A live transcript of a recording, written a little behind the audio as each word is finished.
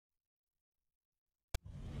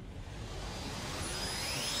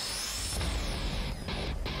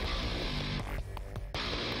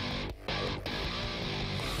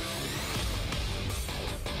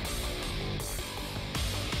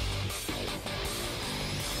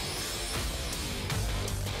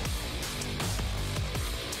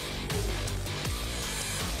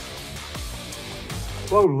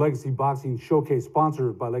Hello to Legacy Boxing Showcase,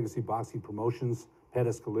 sponsored by Legacy Boxing Promotions,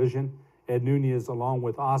 Perez Collision, Ed Nunez, along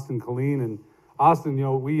with Austin Colleen. And Austin, you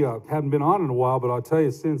know, we haven't been on in a while, but I'll tell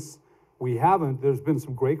you, since we haven't, there's been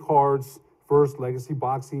some great cards. First, Legacy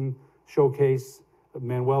Boxing Showcase,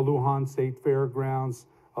 Manuel Lujan State Fairgrounds,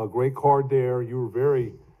 a great card there. You were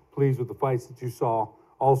very pleased with the fights that you saw.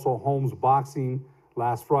 Also, Holmes Boxing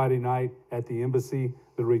last Friday night at the Embassy,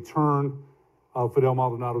 the return of Fidel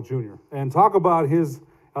Maldonado Jr. And talk about his,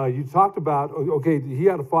 you talked about, okay, he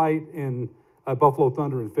had a fight in Buffalo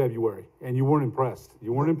Thunder in February, and you weren't impressed.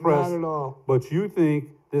 You weren't impressed. Not at all. But you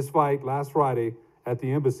think this fight last Friday at the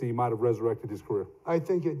Embassy might have resurrected his career? I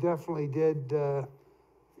think it definitely did.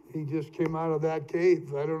 He just came out of that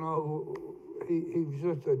cave. I don't know. He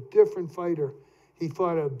was just a different fighter. He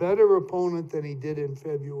fought a better opponent than he did in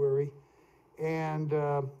February. And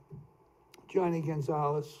Johnny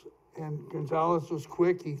Gonzalez. And Gonzalez was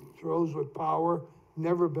quick. He throws with power.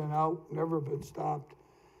 Never been out. Never been stopped.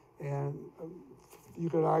 And you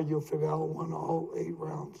could argue Fidel won all 8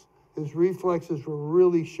 rounds. His reflexes were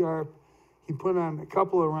really sharp. He put on a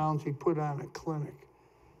couple of rounds. He put on a clinic.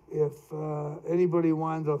 If anybody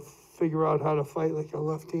wanted to figure out how to fight like a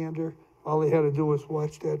left-hander, all they had to do was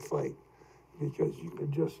watch that fight, because you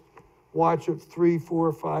could just watch it 3,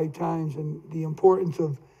 4, 5 times. And the importance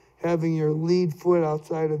of having your lead foot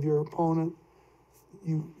outside of your opponent,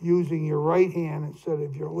 you using your right hand instead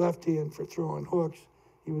of your left hand for throwing hooks.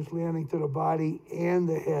 He was landing to the body and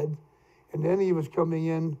the head. And then he was coming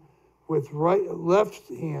in with left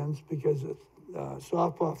hands, because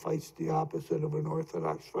southpaw fights the opposite of an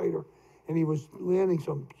orthodox fighter. And he was landing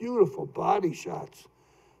some beautiful body shots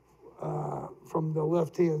from the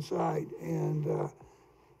left-hand side. And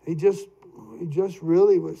he just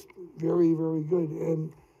really was very, very good.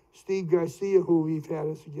 And Steve Garcia, who we've had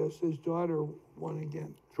as a guest, his daughter won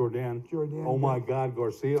again. Jordan. Oh, my God,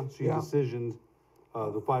 Garcia. She decisioned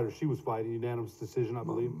the fighter she was fighting, unanimous decision, I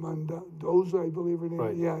believe. Mendoza, I believe her name.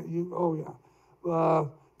 Right. Yeah.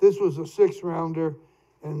 This was a 6-rounder,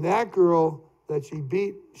 and that girl that she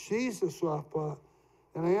beat, she's a southpaw.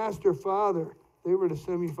 And I asked her father, they were the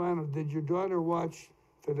semifinal, did your daughter watch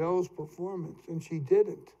Fidel's performance? And she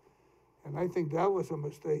didn't. And I think that was a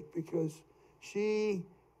mistake, because she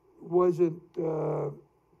wasn't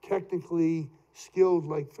technically skilled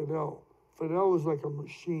like Fidel. Fidel was like a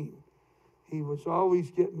machine. He was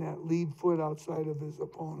always getting that lead foot outside of his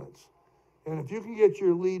opponents. And if you can get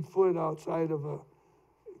your lead foot outside of it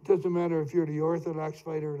doesn't matter if you're the orthodox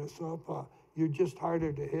fighter or the southpaw, you're just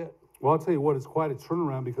harder to hit. Well, I'll tell you what, it's quite a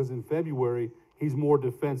turnaround, because in February, he's more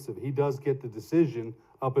defensive. He does get the decision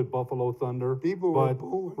up at Buffalo Thunder. People were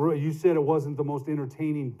booing. You said it wasn't the most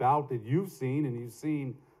entertaining bout that you've seen, and you've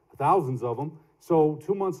seen thousands of them. So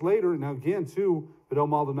 2 months later, now again, too, Fidel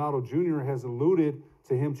Maldonado Jr. has alluded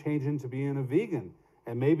to him changing to being a vegan.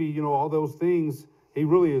 And maybe, you know, all those things, he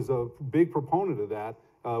really is a big proponent of that.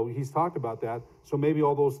 He's talked about that. So maybe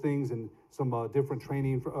all those things and some different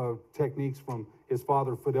training techniques from his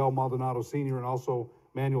father, Fidel Maldonado Sr., and also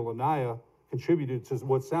Manuel Anaya, contributed to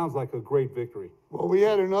what sounds like a great victory. Well, we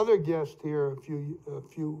had another guest here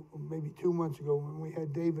maybe 2 months ago, when we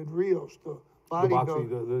had David Rios, the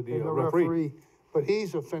bodybuilder, the referee. But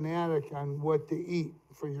he's a fanatic on what to eat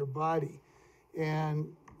for your body.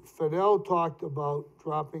 And Fidel talked about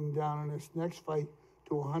dropping down in his next fight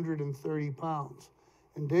to 130 pounds.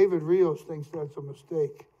 And David Rios thinks that's a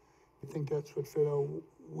mistake. I think that's what Fidel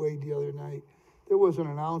weighed the other night. There wasn't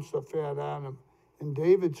an ounce of fat on him. And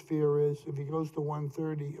David's fear is if he goes to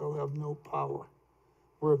 130, he'll have no power.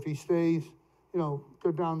 Where if he stays, you know,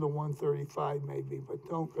 go down to 135 maybe, but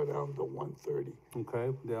don't go down to 130.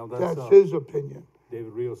 Okay, now that's his opinion.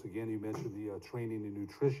 David Rios, again, you mentioned the training and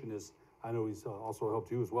nutritionist. I know he's also helped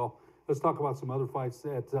you as well. Let's talk about some other fights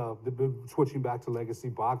that, switching back to Legacy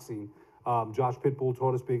Boxing. Josh Pitbull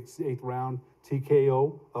Torres, big 8th round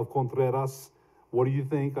TKO of Contreras. What do you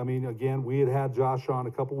think? I mean, again, we had Josh on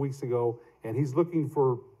a couple weeks ago, and he's looking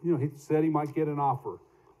for, you know, he said he might get an offer.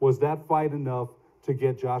 Was that fight enough to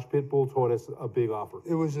get Josh Pitbull Torres a big offer?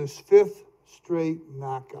 It was his 5th straight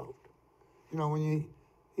knockout. You know, when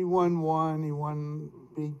he won one,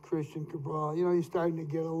 beat Christian Cabral. You know, he's starting to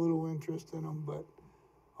get a little interest in him, but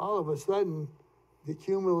all of a sudden, the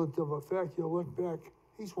cumulative effect, you'll look back,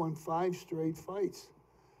 he's won 5 straight fights.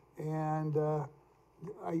 And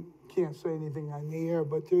I can't say anything on the air,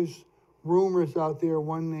 but there's rumors out there.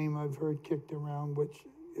 One name I've heard kicked around, which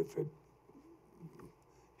if it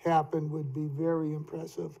happened would be very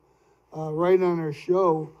impressive. Right on our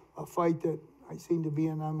show, a fight that I seem to be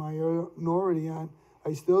in a minority on,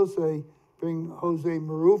 I still say bring Jose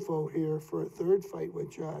Marufo here for a 3rd fight with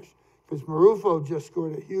Josh, Because Marufo just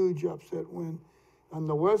scored a huge upset win on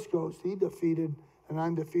the West Coast. He defeated an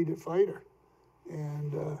undefeated fighter.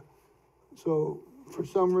 And so for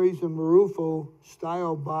some reason, Marufo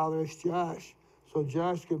style bothers Josh. So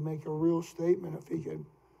Josh could make a real statement if he could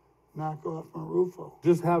knock off Marufo.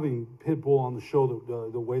 Just having Pitbull on the show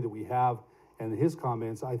the way that we have and his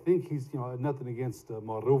comments, I think he's, nothing against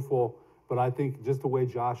Marufo, but I think just the way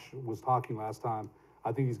Josh was talking last time,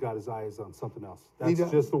 I think he's got his eyes on something else. That's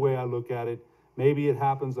just the way I look at it. Maybe it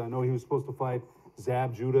happens. I know he was supposed to fight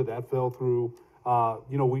Zab Judah. That fell through.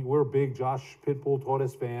 We're big Josh Pitbull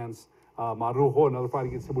Torres fans. Marufo, another fight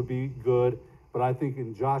against him would be good. But I think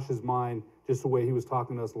in Josh's mind, just the way he was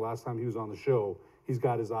talking to us the last time he was on the show, he's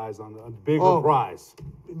got his eyes on a bigger prize.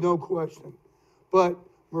 No question. But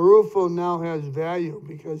Marufo now has value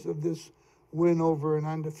because of this win over an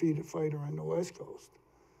undefeated fighter on the West Coast.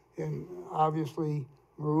 And obviously,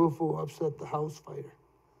 Marufo upset the house fighter.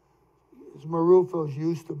 Marufo's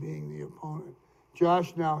used to being the opponent.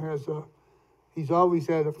 Josh now he's always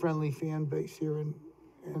had a friendly fan base here in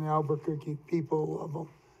Albuquerque. People love him.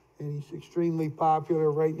 And he's extremely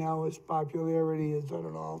popular. Right now, his popularity is at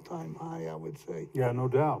an all-time high, I would say. Yeah, no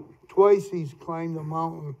doubt. Twice he's climbed the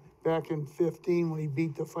mountain. Back in 2015 when he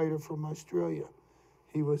beat the fighter from Australia,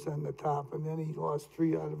 he was on the top. And then he lost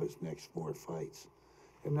 3 out of his next 4 fights.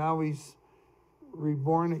 And now he's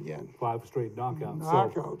reborn again. 5 straight knockouts.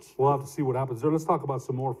 Knockouts. So we'll have to see what happens there. Let's talk about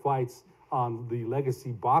some more fights on the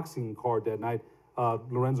Legacy boxing card that night.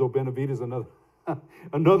 Lorenzo Benavidez,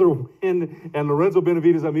 another win. And Lorenzo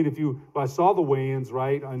Benavidez, I saw the weigh-ins,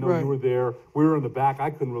 right? I know you were there. We were in the back.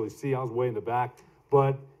 I couldn't really see. I was way in the back.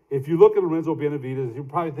 But if you look at Lorenzo Benavidez, you're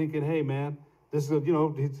probably thinking, hey, man, this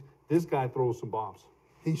is this guy throws some bombs.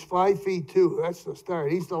 He's 5'2". That's the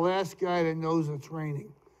start. He's the last guy that knows it's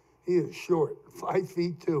raining. He is short,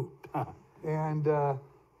 5'2". And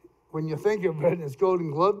when you think of it, in his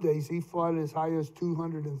Golden Glove days, he fought as high as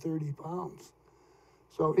 230 pounds.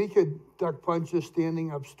 So he could duck punches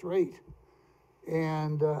standing up straight.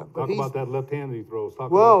 And Talk about that left hand that he throws.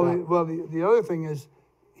 The other thing is,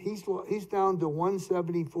 he's down to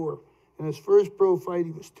 174. In his first pro fight,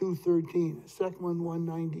 he was 213. His second one,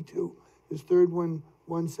 192. His third one,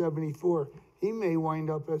 174. He may wind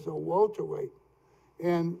up as a welterweight.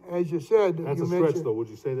 And as you said, that's a stretch, though. Would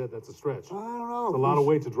you say that that's a stretch? I don't know. It's a lot of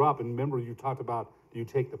weight to drop. And remember, you talked about you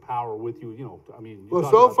take the power with you. Well,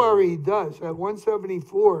 so far he does. At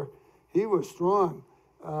 174, he was strong.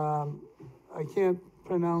 I can't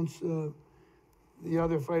pronounce the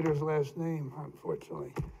other fighter's last name,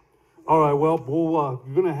 unfortunately. All right. Well,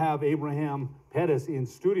 you're going to have Abraham Perez in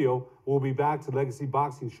studio. We'll be back to Legacy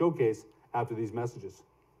Boxing Showcase after these messages.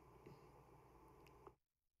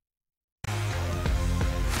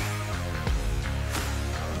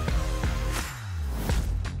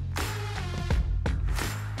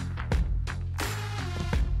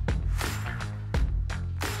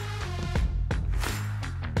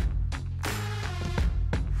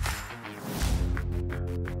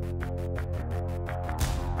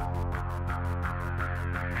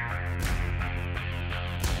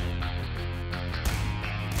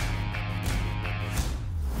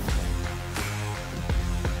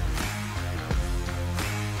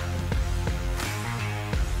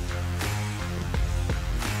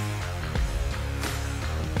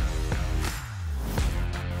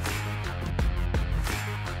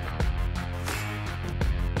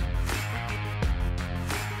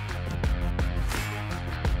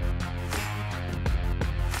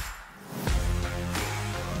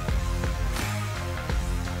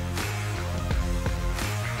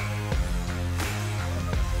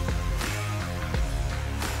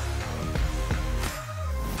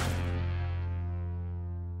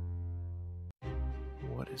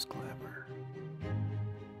 What is glamour?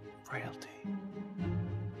 Frailty.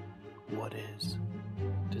 What is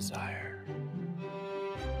desire?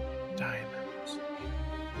 Diamonds.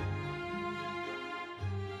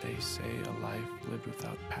 They say a life lived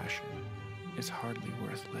without passion is hardly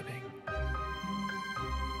worth living.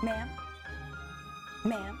 Ma'am?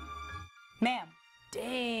 Ma'am? Ma'am?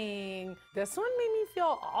 Dang, this one made me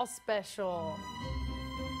feel all special.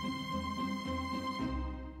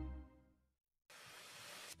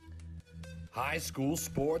 High school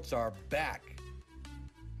sports are back.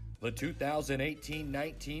 The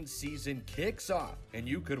 2018-19 season kicks off, and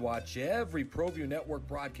you could watch every Proview Network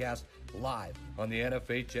broadcast live on the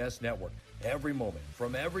NFHS network. Every moment,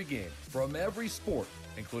 from every game, from every sport,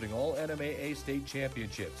 including all NMAA state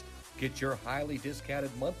championships. Get your highly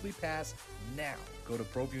discounted monthly pass now. Go to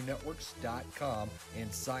ProviewNetworks.com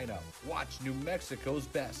and sign up. Watch New Mexico's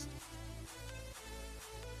best.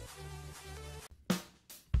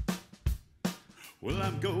 Well,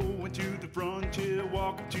 I'm going to the frontier,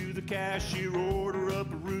 walking to the cashier, order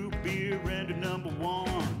up a root beer and a number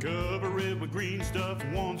one. Cover it with green stuff,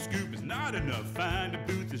 one scoop is not enough. Find a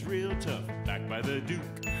booth is real tough, back by the Duke.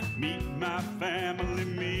 Meet my family,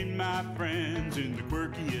 meet my friends in the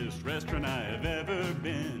quirkiest restaurant I have ever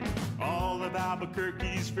been. All of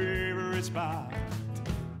Albuquerque's favorite spot,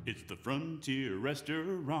 it's the Frontier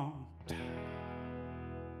Restaurant.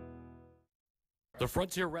 The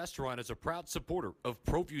Frontier Restaurant is a proud supporter of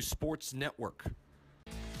Proview Sports Network.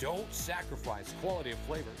 Don't sacrifice quality and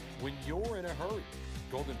flavor when you're in a hurry.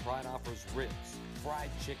 Golden Pride offers ribs,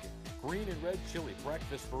 fried chicken, green and red chili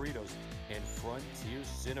breakfast burritos, and Frontier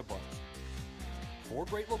Cinnabons. 4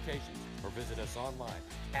 great locations, or visit us online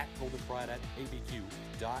at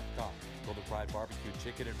goldenpride@abq.com. Golden Pride Barbecue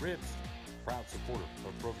Chicken and Ribs, proud supporter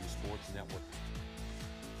of Proview Sports Network.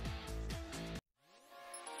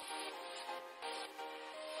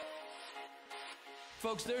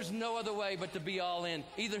 Folks, there's no other way but to be all in.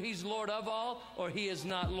 Either he's Lord of all or he is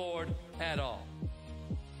not Lord at all.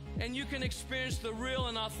 And you can experience the real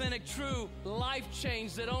and authentic, true life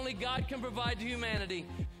change that only God can provide to humanity.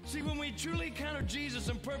 See, when we truly encounter Jesus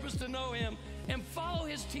and purpose to know him and follow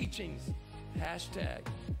his teachings, hashtag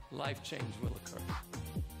life change will occur.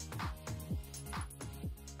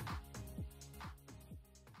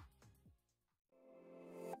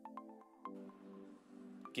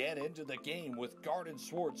 Get into the game with Garden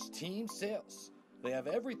Swartz Team Sales. They have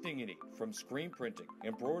everything you need, from screen printing,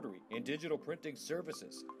 embroidery, and digital printing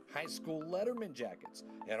services, high school letterman jackets,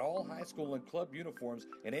 and all high school and club uniforms,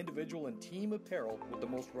 and individual and team apparel with the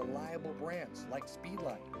most reliable brands like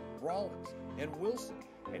Speedline, Rollins, and Wilson.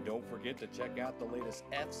 And don't forget to check out the latest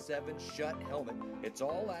F7 Shut helmet. It's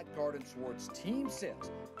all at Garden Swartz Team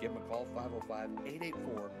Sales. Give them a call,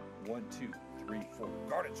 505-884-1234.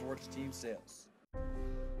 Garden Swartz Team Sales.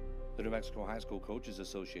 The New Mexico High School Coaches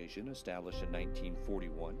Association, established in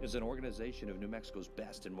 1941, is an organization of New Mexico's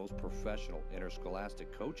best and most professional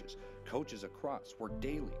interscholastic coaches. Coaches across work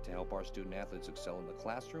daily to help our student athletes excel in the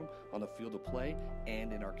classroom, on the field of play,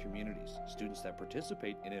 and in our communities. Students that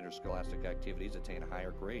participate in interscholastic activities attain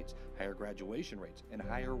higher grades, higher graduation rates, and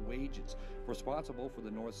higher wages. Responsible for the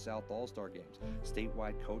North-South All-Star Games,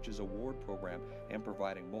 statewide Coaches Award Program, and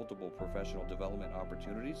providing multiple professional development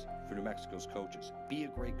opportunities for New Mexico's coaches. Be a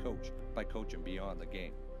great coach by coaching beyond the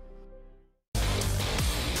game.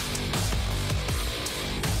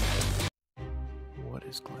 What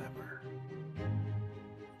is glamour?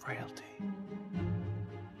 Frailty.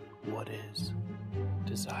 What is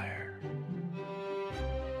desire?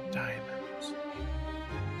 Diamonds.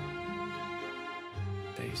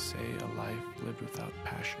 They say a life lived without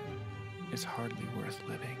passion is hardly worth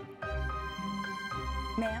living.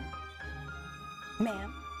 Ma'am?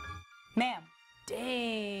 Ma'am? Ma'am?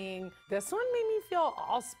 Dang, this one made me feel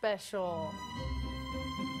all special.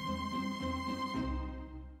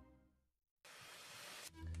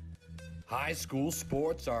 High school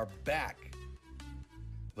sports are back.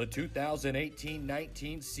 The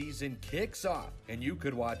 2018-19 season kicks off, and you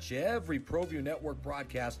could watch every Proview Network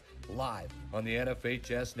broadcast live on the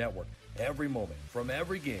NFHS Network. Every moment, from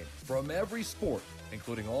every game, from every sport,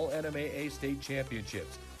 including all NMAA state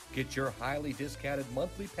championships. Get your highly discounted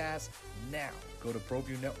monthly pass now. Go to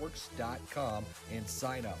ProviewNetworks.com and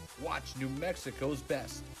sign up. Watch New Mexico's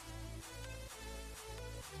best.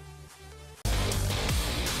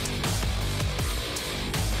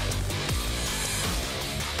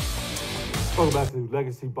 Welcome back to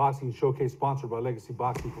Legacy Boxing Showcase, sponsored by Legacy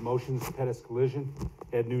Boxing Promotions, Perez Collision.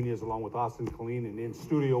 Ed Nunez along with Austin Colleen, and in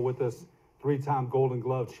studio with us, 3-time Golden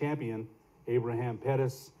Glove champion, Abraham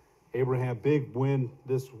Perez. Abraham, big win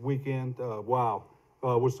this weekend. Wow.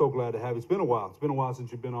 We're so glad to have you. It's been a while. It's been a while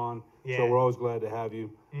since you've been on, so we're always glad to have you.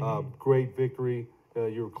 Great victory.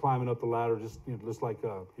 You're climbing up the ladder, just like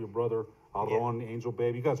your brother, Alron, Angel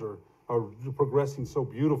Baby. You guys are progressing so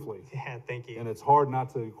beautifully. Yeah, thank you. And it's hard not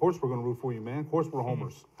to. Of course, we're going to root for you, man. Of course, we're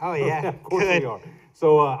homers. Oh, yeah. Of course Good. we are.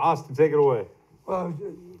 So, Austin, take it away. Well,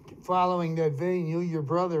 following that vein, you, your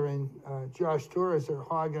brother, and Josh Torres are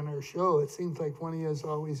hogging our show. It seems like one of you is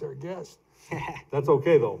always our guest. That's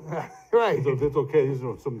okay, though. Right. It's okay. These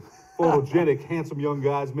are some photogenic, handsome young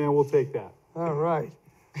guys, man. We'll take that. All right.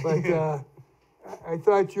 But I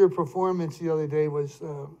thought your performance the other day was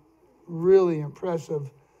really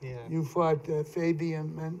impressive. Yeah. You fought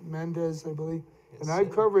Fabian Mendez, I believe. Yes, and I've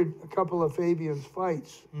sir. covered a couple of Fabian's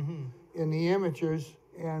fights in the amateurs,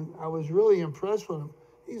 and I was really impressed with him.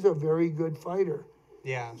 He's a very good fighter.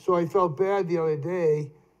 Yeah. So I felt bad the other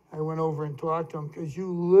day. I went over and talked to him because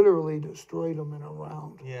you literally destroyed him in a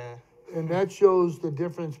round. Yeah. And that shows the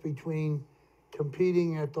difference between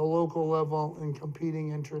competing at the local level and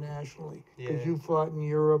competing internationally. Because Yeah. you fought in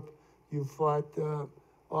Europe, you fought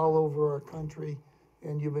all over our country,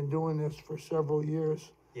 and you've been doing this for several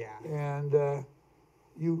years. Yeah. And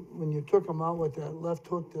when you took him out with that left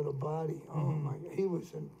hook to the body, oh my, he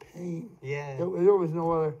was in pain. Yeah. There was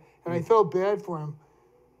no other, and I felt bad for him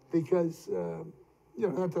because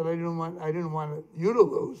not that I didn't want you to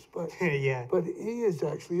lose, but Yeah. but he is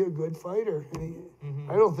actually a good fighter. And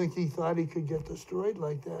I don't think he thought he could get destroyed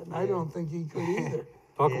like that, and I don't think he could either.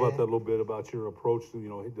 Talk Yeah. about that a little bit about your approach to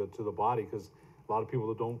to the body, because a lot of people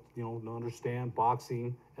that don't understand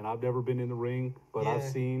boxing, and I've never been in the ring, but I've Yeah.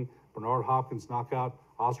 seen Bernard Hopkins knock out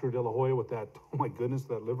Oscar De La Hoya with that, oh my goodness,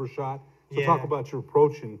 that liver shot. So Yeah. talk about your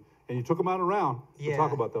approach, and you took him out around. So Yeah.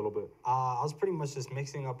 talk about that a little bit. I was pretty much just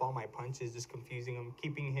mixing up all my punches, just confusing him,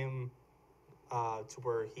 keeping him to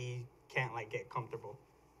where he can't like get comfortable.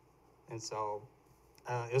 And so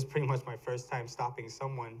it was pretty much my first time stopping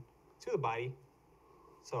someone to the body.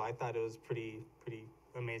 So I thought it was pretty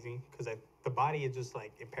amazing, because the body is just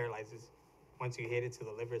like, it paralyzes. Once you hit it to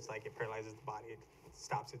the liver, it's like it paralyzes the body. It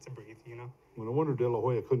stops it to breathe, Well, no wonder De La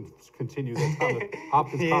Hoya couldn't continue that time. That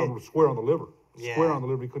Hopkins Yeah. caught him square on the liver. Yeah. Square on the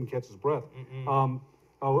liver, he couldn't catch his breath.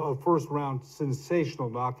 A first round sensational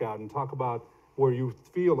knockout, and talk about where you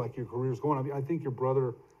feel like your career's going. I mean, I think you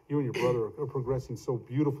and your brother are progressing so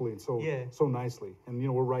beautifully and so nicely.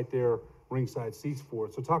 And we're right there, ringside seats for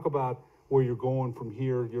it. So talk about where you're going from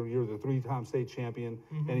here. You're the 3-time state champion.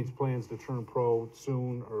 Any plans to turn pro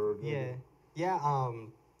soon, or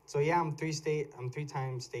So I'm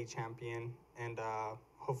 3-time state champion, and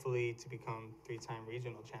hopefully to become 3-time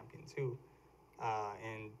regional champion too.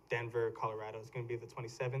 In Denver, Colorado, it's gonna be the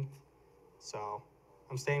 27th. So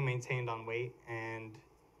I'm staying maintained on weight, and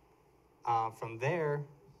from there,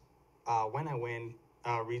 when I win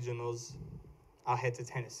regionals, I'll head to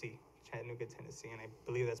Tennessee, Chattanooga, Tennessee, and I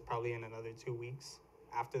believe that's probably in another 2 weeks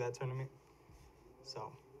after that tournament.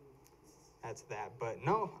 So that's that. But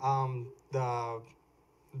no,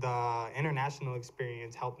 the international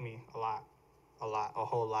experience helped me a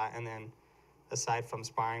whole lot. And then aside from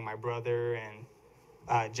sparring my brother and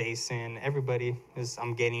Jason, everybody,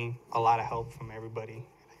 I'm getting a lot of help from everybody.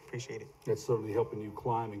 I appreciate it. That's certainly helping you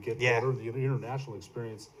climb and get Yeah. better. The international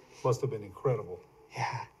experience must have been incredible.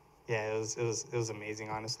 Yeah, it was amazing,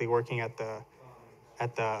 honestly. Working at the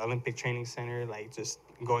Olympic Training Center, like just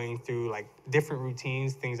going through like different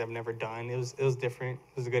routines, things I've never done. It was different.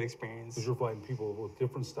 It was a good experience. Because you're fighting people with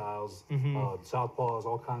different styles, southpaws,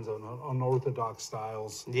 all kinds of unorthodox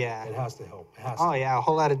styles. Yeah. It has to help. It has Oh to. yeah, a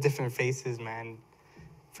whole lot of different faces, man.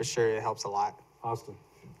 For sure, it helps a lot. Austin.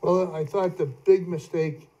 Well, I thought the big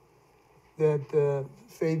mistake that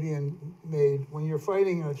Fabian made, when you're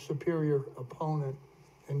fighting a superior opponent,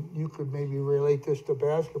 and you could maybe relate this to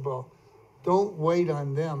basketball, don't wait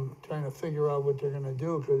on them trying to figure out what they're going to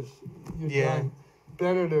do, because you're done.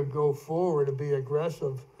 Better to go forward and be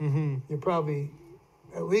aggressive. You probably,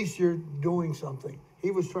 at least you're doing something.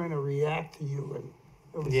 He was trying to react to you, and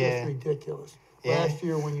it was just ridiculous. Last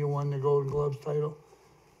year when you won the Golden Gloves title,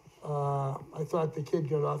 I thought the kid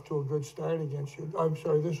got off to a good start against you. I'm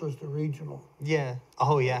sorry, this was the regional. Yeah.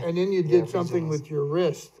 Oh yeah. And then you did something regionals. with your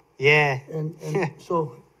wrist. Yeah. And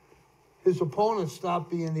so his opponent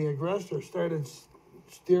stopped being the aggressor, started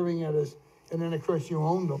steering at us, and then of course you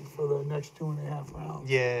owned him for the next 2.5 rounds.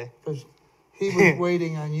 Yeah. Because he was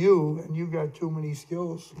waiting on you, and you got too many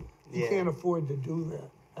skills. You Yeah. can't afford to do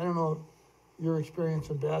that. I don't know your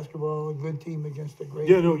experience in basketball, a good team against a great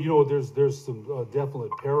team. No, there's some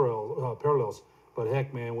definite parallels. But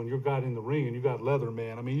heck, man, when you got in the ring and you got leather,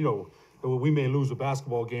 man, I mean, we may lose a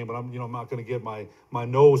basketball game, but I'm not going to get my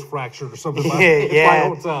nose fractured or something if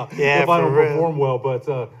I don't perform well. But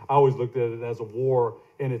I always looked at it as a war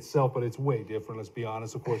in itself, but it's way different. Let's be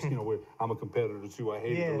honest. Of course, I'm a competitor too. I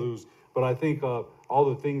hated to lose, but I think all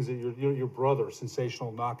the things that your brother,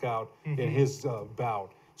 sensational knockout in his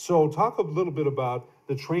bout. So talk a little bit about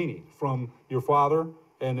the training from your father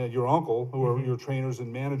and your uncle, who are your trainers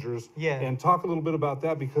and managers. Yeah. And talk a little bit about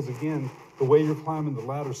that, because again, the way you're climbing the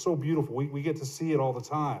ladder is so beautiful. We get to see it all the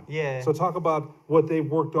time. Yeah. So talk about what they've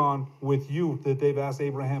worked on with you that they've asked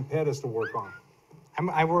Abraham Perez to work on.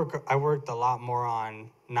 I worked a lot more on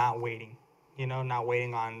not waiting, not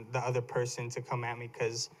waiting on the other person to come at me,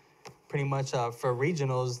 because pretty much for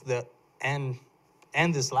regionals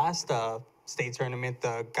and this last state tournament,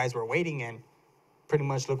 the guys were waiting, and pretty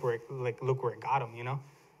much look where it got them.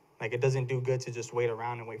 Like, it doesn't do good to just wait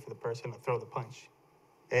around and wait for the person to throw the punch.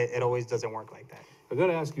 It always doesn't work like that. I got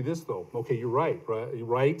to ask you this though. Okay, you're right. You're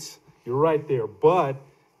right there. But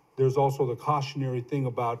there's also the cautionary thing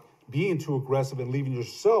about being too aggressive and leaving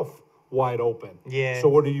yourself wide open. Yeah. So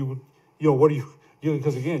what do you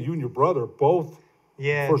because again, you and your brother both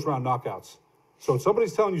first round knockouts. So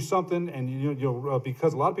somebody's telling you something, and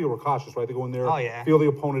because a lot of people are cautious, right? They go in there, Oh, yeah. feel the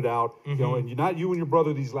opponent out, and you're not you and your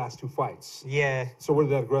brother these last 2 fights. Yeah. So what is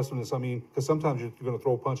that aggressiveness? I mean, because sometimes you're going to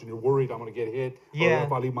throw a punch and you're worried I'm going to get hit, Yeah. or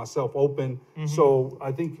if I leave myself open. So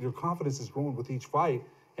I think your confidence is growing with each fight,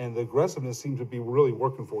 and the aggressiveness seems to be really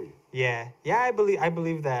working for you. Yeah. I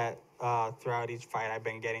believe that throughout each fight, I've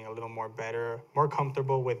been getting a little more better, more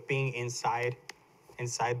comfortable with being inside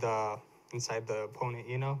the opponent.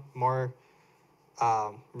 More.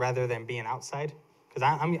 Rather than being outside, because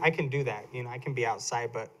I can do that. I can be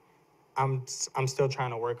outside, but I'm still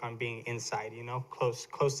trying to work on being inside. Close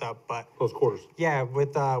up. But Close quarters. yeah,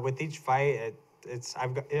 with each fight,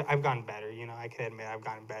 I've gotten better. I can admit I've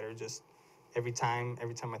gotten better. Just every time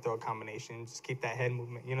I throw a combination, just keep that head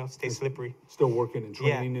movement. Stay slippery. Still working and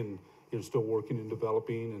Yeah. training, and you're still working and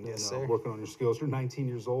developing, and, Yes, sir. working on your skills. You're 19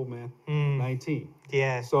 years old, man. 19.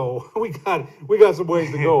 Yeah. So we got some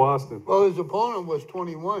ways to go, Austin. Well, his opponent was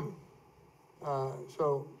 21.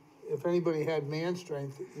 So if anybody had man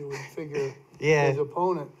strength, you would figure Yeah. his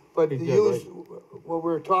opponent. But to Yeah, use what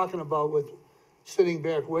we're talking about with sitting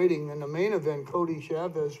back waiting, in the main event, Cody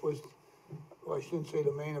Chavez was, well, I shouldn't say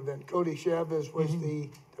the main event, Cody Chavez was the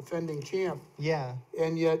defending champ. Yeah.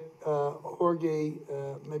 And yet Jorge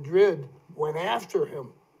Madrid went after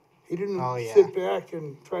him. He didn't Oh, yeah. sit back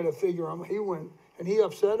and try to figure him. He went, and he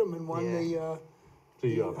upset him and won Yeah. the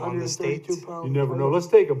Won the states. 132-pound. You never know. Let's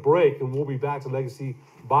take a break, and we'll be back to Legacy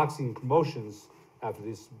Boxing Promotions after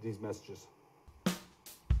these messages.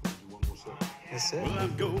 One more second. Yes, sir. Well,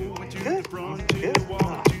 I'm going to the Good. frontier, Good.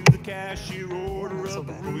 walk to the cashier, order so up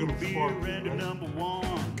a bad. root beer and a number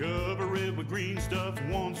one. Cover it with green stuff,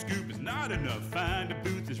 one scoop is not enough. Find a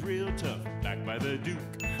booth is real tough, back by the Duke.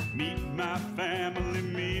 Meet my family,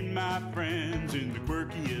 meet my friends in the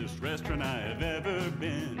quirkiest restaurant I have ever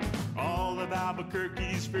been. All of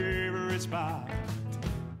Albuquerque's favorite spot,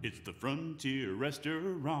 it's the Frontier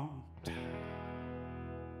Restaurant.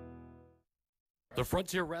 The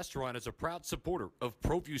Frontier Restaurant is a proud supporter of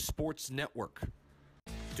Proview Sports Network.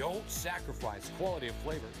 Don't sacrifice quality and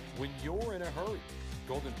flavor when you're in a hurry.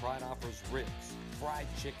 Golden Pride offers ribs, fried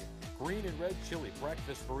chicken, green and red chili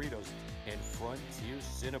breakfast burritos, and Frontier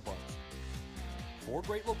Cinnabons. 4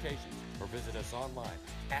 great locations, or visit us online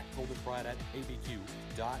at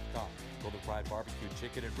goldenpride@abq.com. Golden Pride Barbecue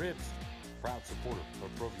Chicken and Ribs, proud supporter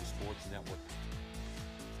of Proview Sports Network.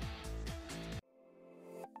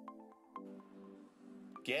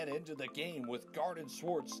 Get into the game with Garden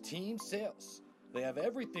Swartz Team Sales. They have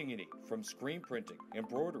everything you need, from screen printing,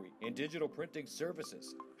 embroidery, and digital printing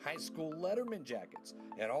services, high school letterman jackets,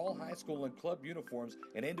 and all high school and club uniforms,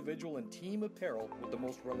 and individual and team apparel with the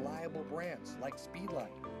most reliable brands like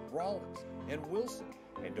Speedline, Rawlins, and Wilson.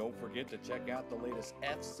 And don't forget to check out the latest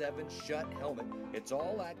F7 Shut helmet. It's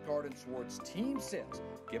all at Garden Swartz Team Sales.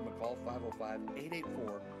 Give them a call,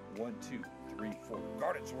 505-884-1234.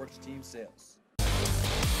 Garden Swartz Team Sales.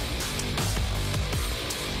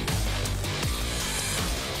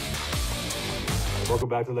 Welcome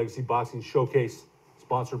back to Legacy Boxing Showcase,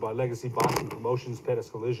 sponsored by Legacy Boxing Promotions, Perez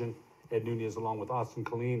Collision, Ed Nunez, along with Austin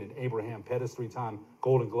Colleen and Abraham Pettis, 3-time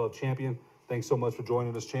Golden Glove champion. Thanks so much for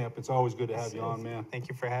joining us, champ. It's always good to have you on, man. Thank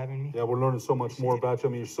you for having me. Yeah, we're learning so much more about you.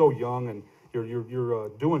 I mean, you're so young, and you're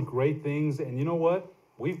doing great things. And you know what?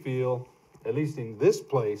 We feel, at least in this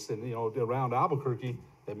place and around Albuquerque,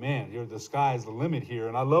 that man, the sky's the limit here.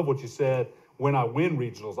 And I love what you said. When I win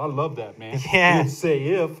regionals, I love that, man. Yeah. You didn't say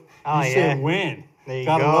if, Oh, you yeah. said when. There you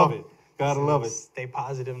Gotta go. love it. Gotta love it. Stay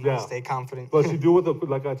positive now. Yeah. Stay confident. Plus, you do it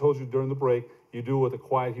like I told you during the break, you do it with a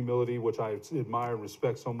quiet humility, which I admire and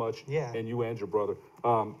respect so much. Yeah. And you and your brother.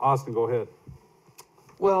 Austin, go ahead.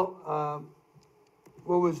 Well,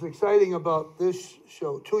 what was exciting about this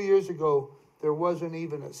show, 2 years ago, there wasn't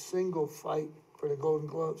even a single fight for the Golden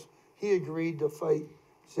Gloves. He agreed to fight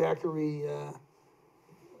Zachary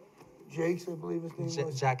Jakes, I believe his name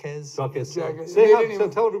was. Jaquez. Jaquez.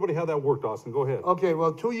 Tell everybody how that worked, Austin. Go ahead. Okay,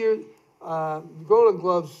 well, 2 years, Golden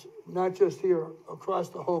Gloves, not just here, across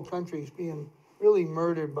the whole country, is being really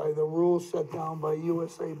murdered by the rules set down by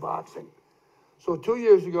USA Boxing. So 2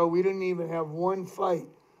 years ago, we didn't even have one fight.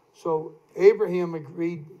 So Abraham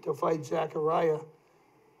agreed to fight Zachariah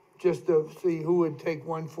just to see who would take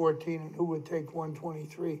 114 and who would take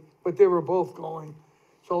 123. But they were both going.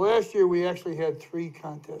 So last year, we actually had 3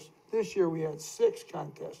 contests. This year, we had 6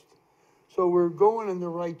 contests. So we're going in the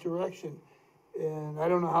right direction. And I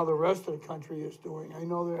don't know how the rest of the country is doing. I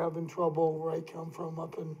know they're having trouble where I come from,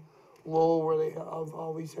 up in Lowell, where they have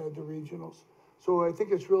always had the regionals. So I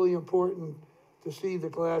think it's really important to see the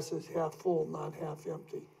glasses half full, not half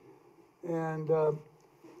empty. And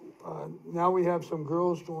now we have some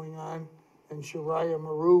girls going on, and Shariah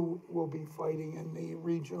Maru will be fighting in the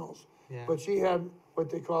regionals. Yeah. But she had what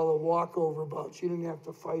they call a walkover bout. She didn't have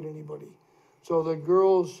to fight anybody. So the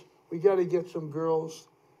girls, we got to get some girls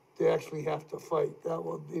to actually have to fight. That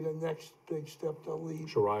will be the next big step to lead.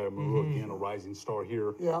 Shariah Maru, again, a rising star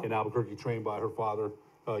here Yeah. in Albuquerque, trained by her father,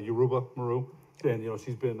 Yoruba Maru. And,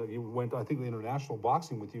 she's been, you went, I think, the international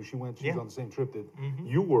boxing with you. She's Yeah. on the same trip that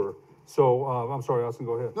you were. So, I'm sorry, Austin,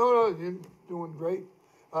 go ahead. No, you're doing great.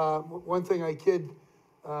 One thing I kid,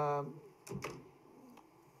 no,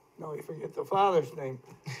 I forget the father's name.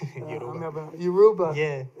 Yoruba.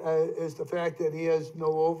 Yeah. Is the fact that he has no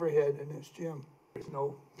overhead in his gym. There's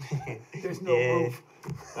no Yeah. roof.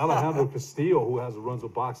 Alejandro Castillo, who runs a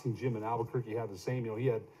boxing gym in Albuquerque, had the same. He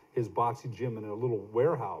had his boxing gym in a little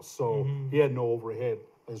warehouse, so he had no overhead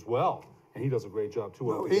as well, and he does a great job too.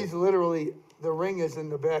 No, he's literally, the ring is in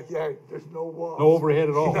the backyard. There's no walls. No overhead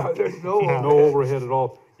at all. No, there's no No overhead. overhead at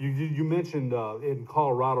all. You mentioned in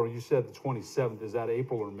Colorado, you said the 27th. Is that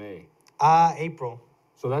April or May? April.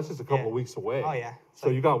 So that's just a couple Yeah. of weeks away. Oh, yeah. So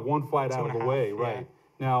you got one fight out of and the a way, half, right? yeah.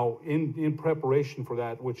 Now, in preparation for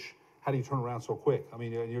that, how do you turn around so quick? I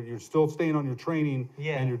mean, you're still staying on your training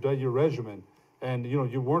Yeah. and your regimen. And,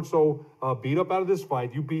 you weren't so beat up out of this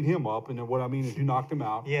fight. You beat him up, and then what I mean is you knocked him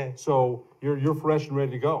out. Yeah. So you're fresh and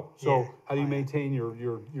ready to go. So Yeah. how do you Oh, yeah. maintain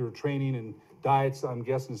your training and diets? I'm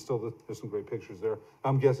guessing it's still there's some great pictures there.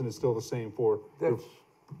 I'm guessing it's still the same for your, That's,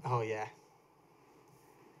 Oh, yeah.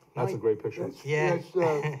 that's a great picture. that's, Yeah.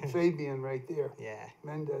 that's Fabian right there. Yeah.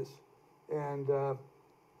 Mendez. And,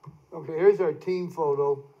 okay, here's our team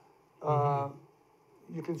photo.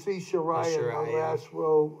 You can see Shariah in the Shariah. last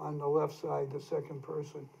row on the left side, the second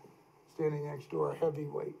person, standing next to our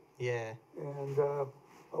heavyweight. Yeah. And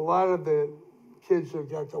a lot of the kids that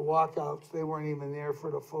got the walkouts, they weren't even there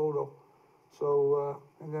for the photo. So,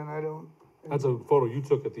 and then That's a photo you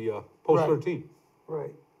took at the Post Right. 13.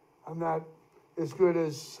 right. I'm not as good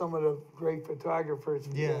as some of the great photographers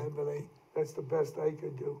we Yeah. had, but that's the best I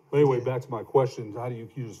could do. But anyway, back to my question: how do you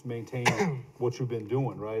just maintain what you've been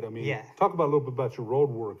doing, right? I mean, Yeah. talk about a little bit about your road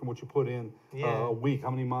work and what you put in Yeah. a week. How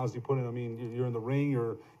many miles do you put in? I mean, you're in the ring,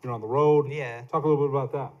 you're on the road. Yeah. Talk a little bit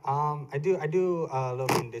about that. I do a little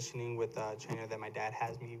conditioning with a trainer that my dad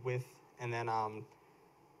has me with, and then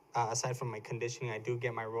aside from my conditioning, I do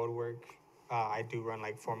get my road work. I do run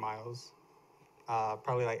like 4 miles,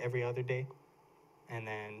 probably like every other day, and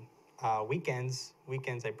then weekends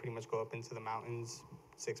I pretty much go up into the mountains,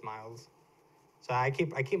 6 miles. So I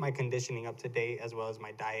keep my conditioning up to date as well as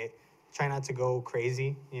my diet. Try not to go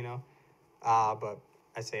crazy, but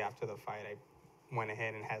I say after the fight I went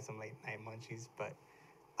ahead and had some late night munchies. But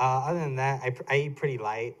other than that, I eat pretty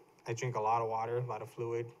light. I drink a lot of water, a lot of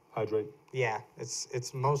fluid. Hydrate. Yeah,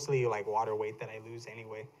 it's mostly like water weight that I lose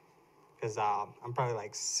anyway, because I'm probably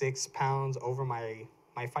like 6 pounds over my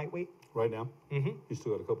fight weight. Right now, Mm-hmm. you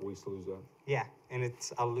still got a couple weeks to lose that. Yeah, and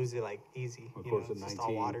I'll lose it like easy. Of course, it's at just all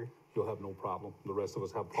 19, water. you'll have no problem. The rest of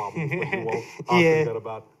us have problems, but you won't. Yeah. Austin, got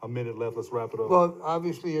about a minute left. Let's wrap it up. Well,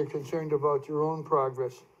 obviously you're concerned about your own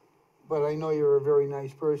progress, but I know you're a very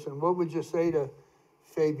nice person. What would you say to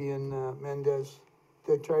Fabian Mendez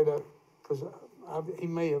to try to, because he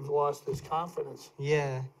may have lost his confidence.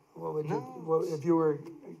 Yeah. What would No. you, well, if you were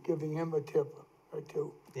giving him a tip or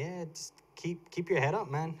two? Yeah, just keep your head up,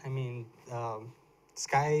 man. I mean,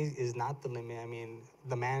 sky is not the limit. I mean,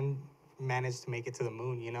 the man managed to make it to the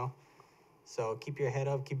moon, So keep your head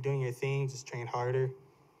up, keep doing your thing, just train harder,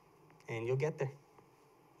 and you'll get there.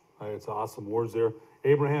 All right, it's awesome words there.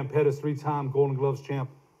 Abraham Perez, 3-time Golden Gloves champ.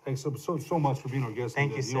 Thanks so much for being our guest.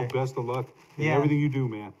 Thank today. you, sir. Best of luck in Yeah. everything you do,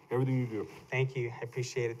 man. Everything you do. Thank you. I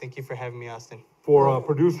appreciate it. Thank you for having me, Austin. For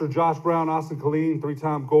producer Josh Brown, Austin Colleen,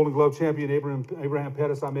 3-time Golden Glove champion Abraham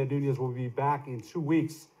Perez, Ahmed Nunez will be back in 2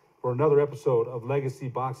 weeks for another episode of Legacy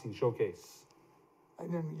Boxing Showcase. I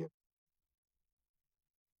didn't get.